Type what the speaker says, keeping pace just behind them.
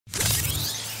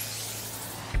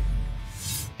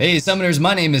Hey Summoners,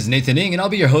 my name is Nathan Ng and I'll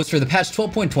be your host for the patch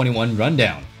 12.21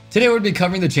 rundown. Today we're going to be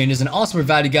covering the changes and also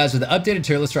provide you guys with the updated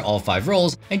tier list for all 5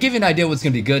 roles and give you an idea what's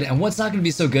going to be good and what's not going to be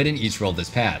so good in each role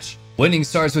this patch. Winning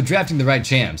starts with drafting the right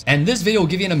champs, and this video will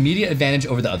give you an immediate advantage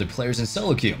over the other players in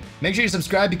solo queue. Make sure you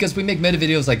subscribe because we make meta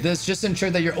videos like this just to ensure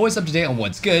that you're always up to date on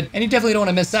what's good and you definitely don't want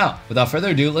to miss out. Without further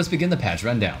ado, let's begin the patch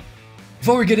rundown.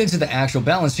 Before we get into the actual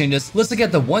balance changes, let's look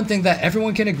at the one thing that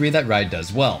everyone can agree that Riot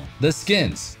does well, the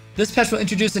skins. This patch will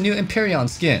introduce the new Empyrean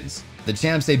skins. The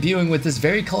champs debuting with this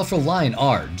very colorful line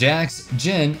are Jax,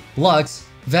 Jhin, Lux,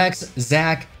 Vex,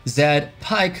 Zac, Zed,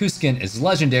 Pyke, whose skin is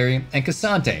legendary, and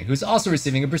Cassante, who's also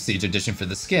receiving a prestige edition for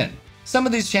the skin. Some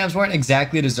of these champs weren't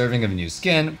exactly deserving of a new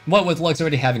skin, what with Lux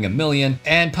already having a million,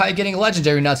 and Pyke getting a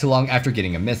legendary not too long after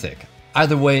getting a mythic.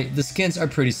 Either way, the skins are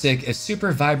pretty sick if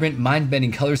super vibrant,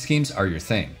 mind-bending color schemes are your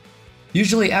thing.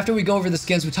 Usually after we go over the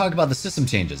skins we talk about the system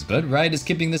changes, but Riot is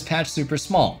keeping this patch super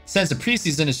small, since the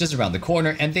preseason is just around the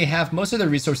corner and they have most of their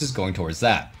resources going towards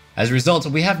that. As a result,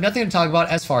 we have nothing to talk about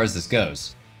as far as this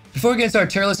goes. Before we get into our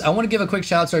tier list, I want to give a quick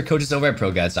shout out to our coaches over at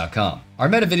ProGuides.com. Our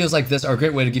meta videos like this are a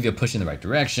great way to give you a push in the right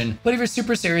direction, but if you're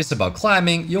super serious about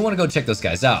climbing, you'll want to go check those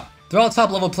guys out. They're all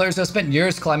top level players who have spent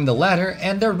years climbing the ladder,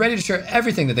 and they're ready to share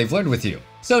everything that they've learned with you.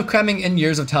 So if cramming in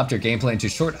years of top tier gameplay into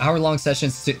short hour-long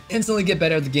sessions to instantly get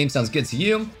better at the game sounds good to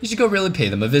you, you should go really pay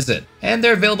them a visit. And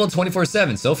they're available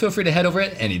 24/7, so feel free to head over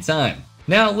at any time.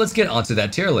 Now let's get onto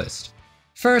that tier list.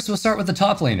 First, we'll start with the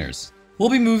top laners. We'll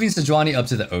be moving Sejuani up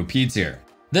to the OP tier.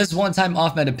 This one-time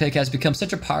off-meta pick has become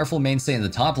such a powerful mainstay in the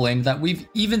top lane that we've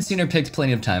even seen her picked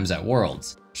plenty of times at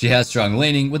Worlds. She has strong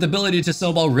laning with ability to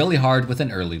snowball really hard with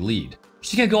an early lead.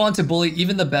 She can go on to bully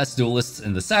even the best duelists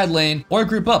in the side lane or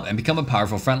group up and become a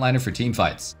powerful frontliner for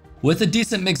teamfights. With a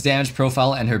decent mixed damage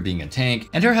profile and her being a tank,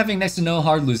 and her having next to no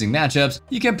hard losing matchups,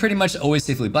 you can pretty much always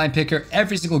safely blind pick her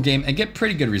every single game and get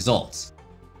pretty good results.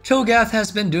 Cho'Gath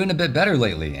has been doing a bit better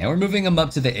lately and we're moving him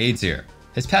up to the A tier.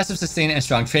 His passive sustain and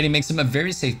strong trading makes him a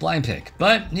very safe blind pick,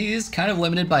 but he is kind of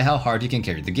limited by how hard he can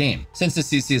carry the game, since his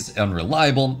CC is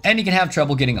unreliable and he can have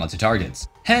trouble getting onto targets.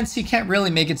 Hence, he can't really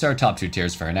make it to our top 2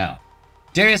 tiers for now.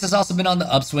 Darius has also been on the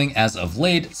upswing as of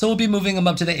late, so we'll be moving him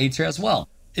up to the A tier as well.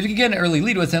 If you can get an early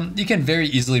lead with him, you can very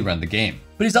easily run the game.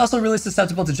 But he's also really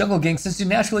susceptible to jungle ganks since you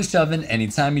naturally shove in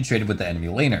anytime you traded with the enemy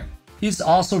laner. He's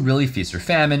also really feast or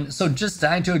famine, so just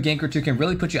dying to a gank or two can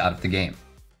really put you out of the game.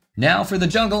 Now for the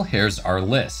jungle, here's our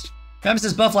list.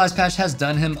 Rammus's buff last patch has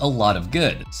done him a lot of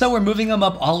good, so we're moving him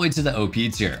up all the way to the OP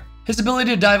tier. His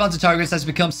ability to dive onto targets has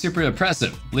become super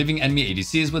impressive, leaving enemy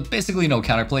ADCs with basically no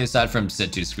counterplay aside from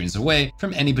sit 2 screens away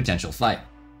from any potential fight.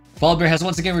 Baldbear has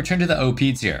once again returned to the OP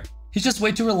tier. He's just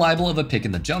way too reliable of a pick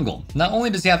in the jungle. Not only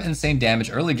does he have insane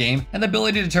damage early game and the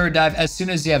ability to turret dive as soon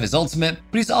as you have his ultimate,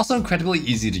 but he's also incredibly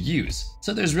easy to use,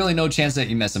 so there's really no chance that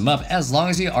you mess him up as long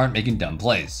as you aren't making dumb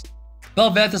plays.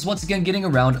 Bel'Veth is once again getting a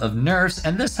round of nerfs,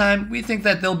 and this time we think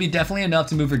that they'll be definitely enough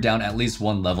to move her down at least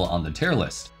 1 level on the tier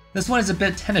list. This one is a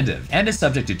bit tentative and is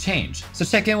subject to change, so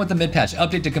check in with the mid-patch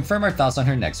update to confirm our thoughts on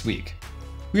her next week.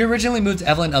 We originally moved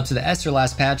Evelynn up to the S tier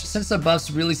last patch since the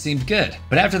buffs really seemed good,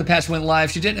 but after the patch went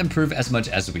live she didn't improve as much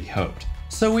as we hoped.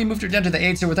 So we moved her down to the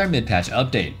A tier with our mid-patch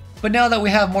update. But now that we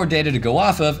have more data to go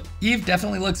off of, Eve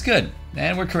definitely looks good,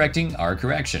 and we're correcting our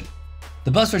correction. The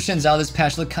buffs for Xin Zhao this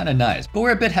patch look kinda nice, but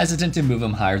we're a bit hesitant to move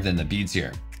him higher than the B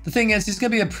tier. The thing is, he's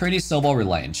gonna be a pretty snowball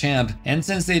reliant champ, and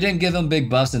since they didn't give him big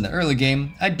buffs in the early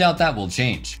game, I doubt that will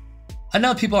change.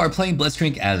 Enough people are playing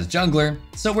Blitzcrank as jungler,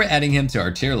 so we're adding him to our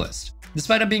tier list.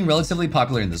 Despite him being relatively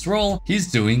popular in this role,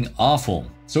 he's doing awful,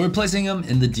 so we're placing him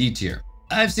in the D tier.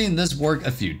 I've seen this work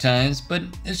a few times, but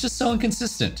it's just so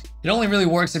inconsistent. It only really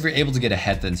works if you're able to get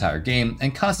ahead the entire game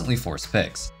and constantly force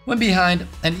picks. When behind,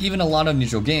 and even a lot of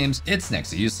neutral games, it's next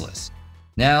to useless.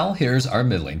 Now, here's our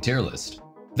mid lane tier list.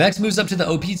 Vex moves up to the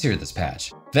OP tier this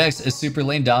patch. Vex is super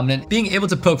lane dominant, being able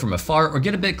to poke from afar or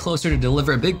get a bit closer to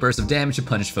deliver a big burst of damage to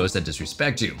punish foes that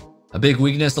disrespect you. A big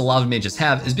weakness a lot of mages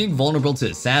have is being vulnerable to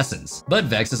assassins, but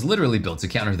Vex is literally built to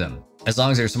counter them. As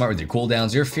long as you're smart with your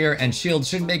cooldowns, your fear and shield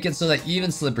should make it so that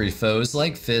even slippery foes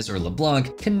like Fizz or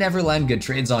LeBlanc can never land good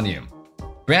trades on you.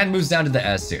 Brand moves down to the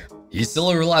S tier. He's still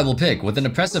a reliable pick with an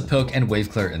impressive poke and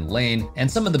wave clear in lane, and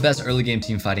some of the best early game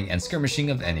teamfighting and skirmishing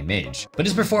of any mage. But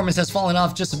his performance has fallen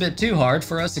off just a bit too hard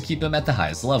for us to keep him at the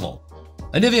highest level.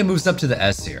 Anivia moves up to the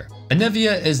S tier.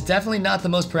 Anivia is definitely not the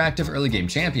most proactive early game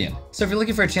champion, so if you're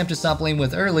looking for a champ to stop lane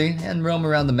with early and roam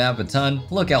around the map a ton,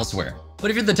 look elsewhere. But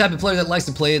if you're the type of player that likes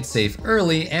to play it safe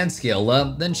early and scale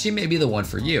up, then she may be the one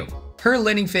for you. Her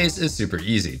laning phase is super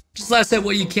easy. Just last hit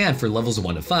what you can for levels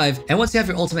 1 to 5, and once you have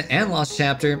your ultimate and lost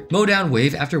chapter, mow down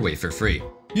wave after wave for free.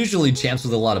 Usually champs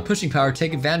with a lot of pushing power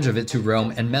take advantage of it to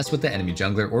roam and mess with the enemy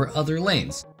jungler or other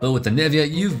lanes. But with the Nivea,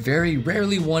 you very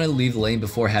rarely want to leave the lane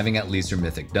before having at least your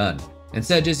mythic done.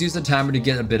 Instead, just use the timer to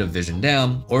get a bit of vision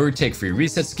down, or take free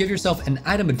resets to give yourself an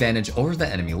item advantage over the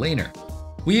enemy laner.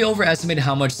 We overestimated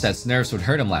how much Set's nerfs would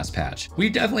hurt him last patch. We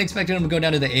definitely expected him to go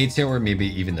down to the A tier or maybe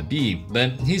even the B,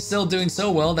 but he's still doing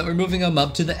so well that we're moving him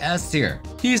up to the S tier.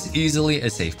 He's easily a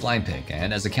safe blind pick,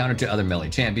 and as a counter to other melee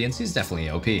champions, he's definitely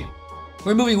OP.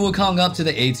 We're moving Wukong up to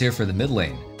the A tier for the mid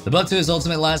lane. The buff to his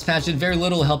ultimate last patch did very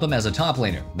little to help him as a top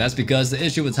laner. That's because the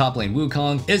issue with top lane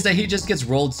Wukong is that he just gets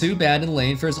rolled too bad in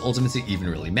lane for his ultimate to even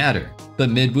really matter.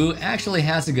 But mid Wu actually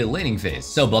has a good laning phase,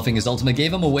 so buffing his ultimate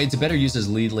gave him a way to better use his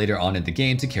lead later on in the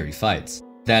game to carry fights.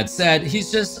 That said,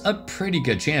 he's just a pretty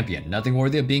good champion, nothing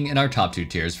worthy of being in our top 2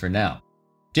 tiers for now.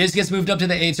 Jace gets moved up to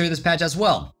the A tier this patch as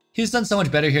well. He's done so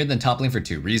much better here than top lane for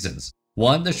 2 reasons.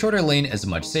 1, the shorter lane is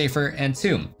much safer, and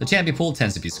 2, the champion pool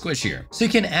tends to be squishier, so you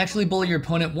can actually bully your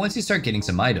opponent once you start getting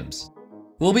some items.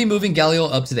 We'll be moving Galio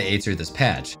up to the A tier this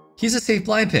patch. He's a safe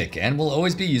blind pick and will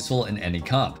always be useful in any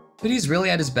comp, but he's really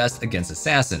at his best against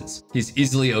assassins. He's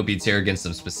easily OP tier against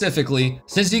them specifically,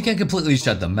 since you can completely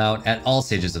shut them out at all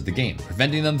stages of the game,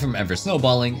 preventing them from ever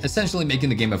snowballing, essentially making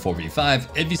the game a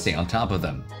 4v5 if you stay on top of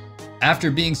them.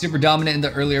 After being super dominant in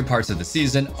the earlier parts of the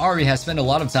season, Ahri has spent a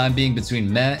lot of time being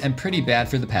between meh and pretty bad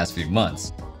for the past few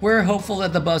months. We're hopeful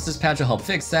that the buffs this patch will help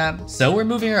fix that, so we're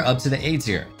moving her up to the A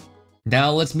tier. Now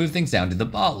let's move things down to the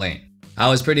bot lane. I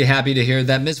was pretty happy to hear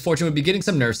that Miss Fortune would be getting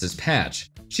some nerfs this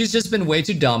patch. She's just been way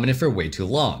too dominant for way too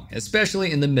long,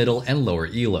 especially in the middle and lower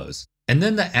elos. And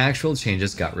then the actual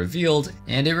changes got revealed,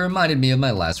 and it reminded me of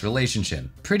my last relationship.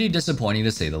 Pretty disappointing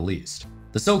to say the least.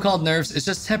 The so-called nerfs is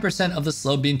just 10% of the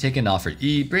slow being taken off for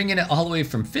E, bringing it all the way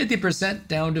from 50%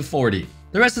 down to 40%.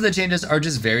 The rest of the changes are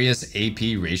just various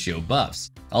AP ratio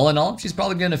buffs. All in all, she's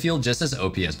probably going to feel just as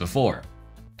OP as before.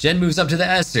 Jhin moves up to the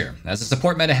S tier. As the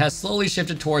support meta has slowly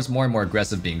shifted towards more and more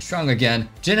aggressive being strong again,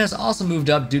 Jhin has also moved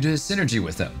up due to his synergy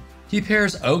with him. He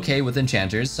pairs okay with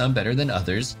enchanters, some better than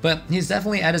others, but he's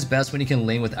definitely at his best when he can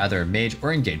lane with either a mage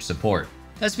or engage support.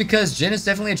 That's because Jhin is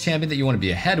definitely a champion that you want to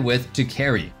be ahead with to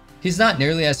carry. He's not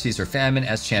nearly as feast or famine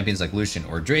as champions like Lucian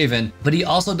or Draven, but he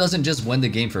also doesn't just win the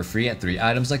game for free at 3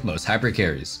 items like most hyper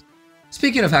carries.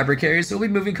 Speaking of hyper carries, we'll be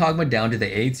moving Kog'Maw down to the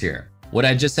A tier. What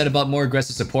I just said about more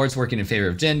aggressive supports working in favor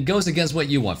of Jhin goes against what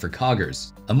you want for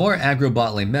Koggers. A more aggro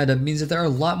bot lane meta means that there are a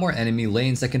lot more enemy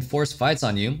lanes that can force fights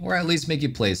on you, or at least make you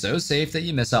play so safe that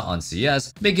you miss out on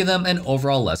CS, making them an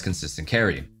overall less consistent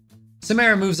carry.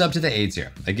 Samara moves up to the A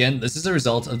tier. Again, this is a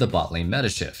result of the bot lane meta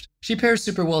shift. She pairs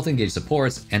super well with engaged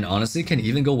supports, and honestly can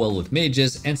even go well with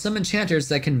mages and some enchanters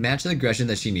that can match the aggression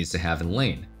that she needs to have in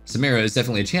lane. Samara is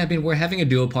definitely a champion where having a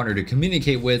duo partner to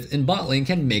communicate with in bot lane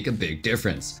can make a big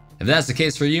difference. If that's the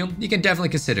case for you, you can definitely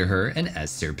consider her an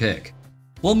S tier pick.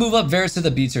 We'll move up Varus to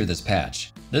the B tier this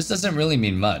patch. This doesn't really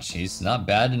mean much. He's not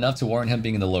bad enough to warrant him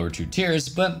being in the lower 2 tiers,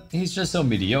 but he's just so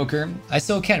mediocre, I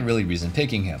still can't really reason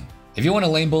picking him. If you want a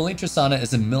lane bully, Tristana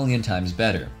is a million times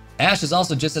better. Ashe is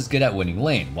also just as good at winning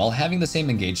lane, while having the same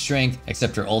engaged strength,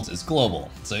 except her ult is global,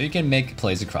 so you can make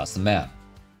plays across the map.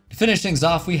 To finish things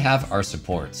off, we have our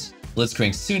supports.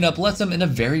 Blitzcrank's tune-up lets him in a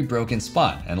very broken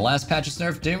spot, and last patch's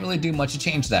nerf didn't really do much to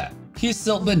change that. He's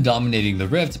still been dominating the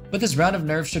Rift, but this round of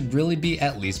nerfs should really be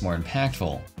at least more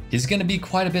impactful. He's going to be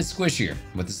quite a bit squishier,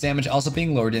 with his damage also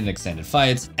being lowered in extended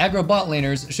fights. Aggro bot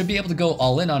laners should be able to go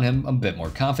all in on him a bit more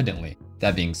confidently.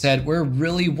 That being said, we're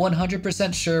really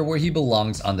 100% sure where he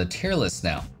belongs on the tier list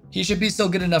now. He should be still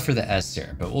good enough for the S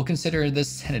tier, but we'll consider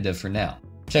this tentative for now.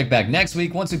 Check back next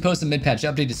week once we post a mid-patch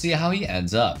update to see how he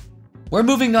ends up. We're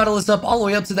moving Nautilus up all the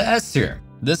way up to the S tier.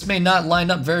 This may not line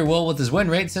up very well with his win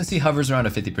rate since he hovers around a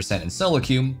 50% in solo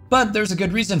queue, but there's a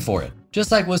good reason for it.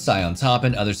 Just like with Sai on top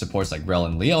and other supports like Rel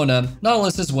and Leona,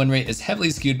 Nautilus's win rate is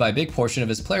heavily skewed by a big portion of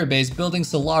his player base building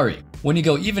Solari. When you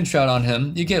go even Shroud on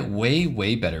him, you get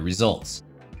way better results.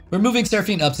 We're moving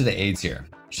Seraphine up to the A tier.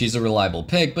 She's a reliable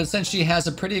pick, but since she has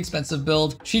a pretty expensive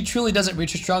build, she truly doesn't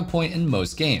reach a strong point in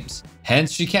most games.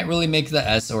 Hence, she can't really make the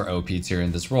S or OP tier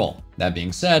in this role. That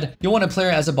being said, you'll want to play her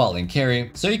as a bot lane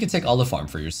carry, so you can take all the farm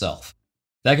for yourself.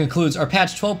 That concludes our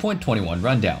patch 12.21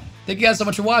 rundown. Thank you guys so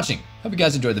much for watching. Hope you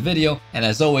guys enjoyed the video, and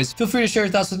as always, feel free to share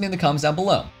your thoughts with me in the comments down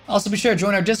below. Also be sure to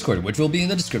join our Discord, which will be in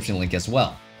the description link as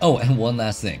well. Oh, and one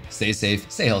last thing, stay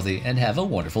safe, stay healthy, and have a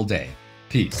wonderful day.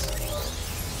 Peace.